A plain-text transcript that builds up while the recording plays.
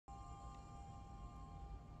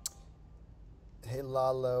Hey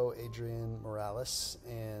Lalo, Adrian Morales,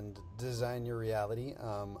 and Design Your Reality.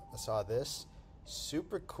 I saw this.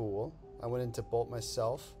 Super cool. I went into Bolt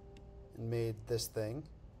myself and made this thing.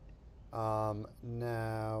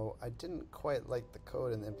 Now, I didn't quite like the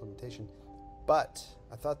code and the implementation, but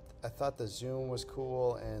I thought the zoom was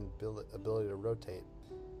cool and ability to rotate.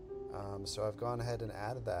 So I've gone ahead and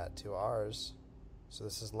added that to ours. So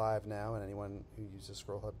this is live now, and anyone who uses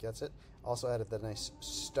ScrollHub gets it. Also added the nice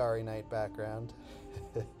Starry Night background.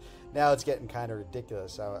 Now it's getting kind of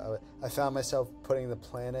ridiculous. I found myself putting the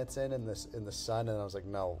planets in the sun, and I was like,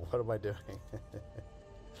 no, what am I doing?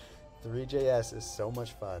 3JS is so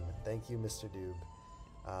much fun. Thank you, Mr.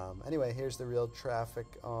 Doob. Anyway, here's the real traffic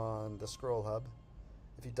on the ScrollHub.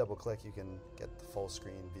 If you double click, you can get the full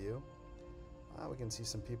screen view. We can see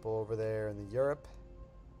some people over there in the Europe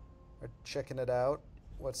are checking it out.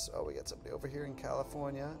 We got somebody over here in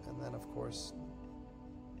California, and then of course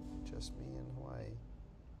just me in Hawaii.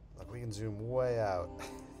 Look, we can zoom way out.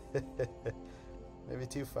 Maybe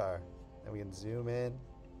too far. Then we can zoom in.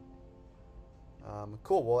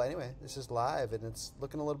 Cool. Well, anyway, this is live, and it's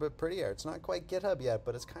looking a little bit prettier. It's not quite GitHub yet,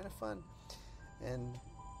 but it's kind of fun, and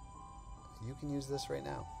you can use this right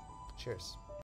now. Cheers.